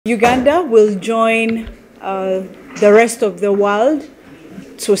Uganda will join the rest of the world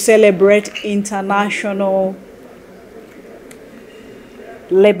to celebrate International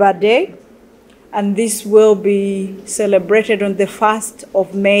Labor Day, and this will be celebrated on the 1st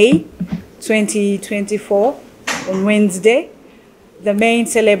of May 2024 on Wednesday. The main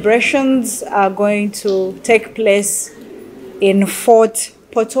celebrations are going to take place in Fort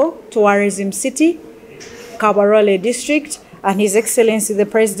Portal Tourism City, Kabarole District, and His Excellency the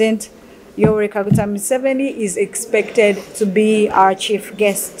President Yoweri Kaguta Museveni is expected to be our chief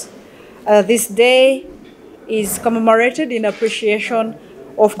guest. This day is commemorated in appreciation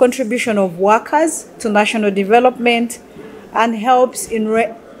of contribution of workers to national development and helps in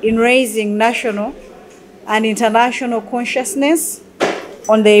raising national and international consciousness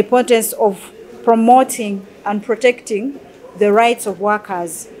on the importance of promoting and protecting the rights of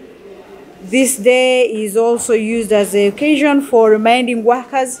workers. This day is also used as an occasion for reminding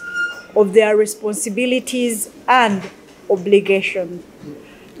workers of their responsibilities and obligations.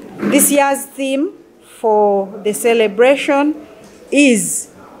 This year's theme for the celebration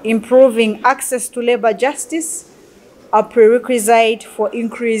is improving access to labor justice, a prerequisite for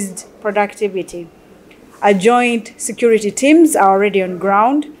increased productivity. Our joint security teams are already on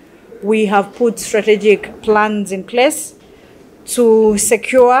ground. We have put strategic plans in place to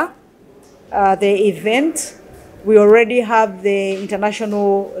secure the event. We already have the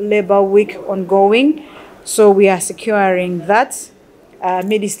International Labor Week ongoing, so we are securing that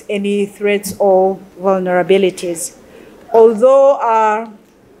amidst any threats or vulnerabilities. Although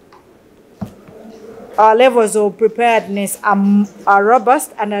our levels of preparedness are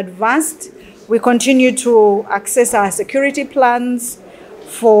robust and advanced, we continue to access our security plans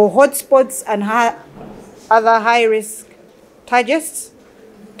for hotspots and other high-risk targets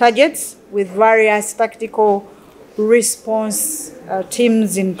with various tactical response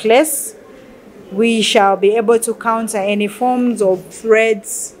teams in place. We shall be able to counter any forms of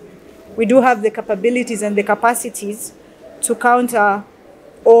threats. We do have the capabilities and the capacities to counter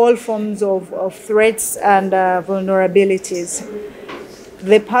all forms of threats and vulnerabilities.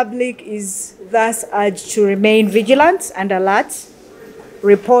 The public is thus urged to remain vigilant and alert,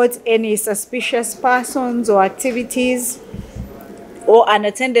 report any suspicious persons or activities, or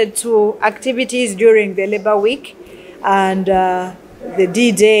unattended to activities during the Labor Week and the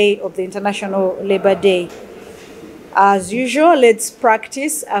D-Day of the International Labor Day. As usual, let's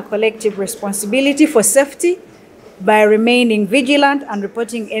practice our collective responsibility for safety by remaining vigilant and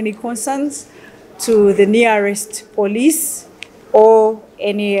reporting any concerns to the nearest police or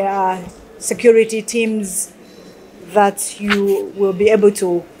any security teams that you will be able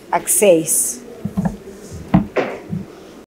to access.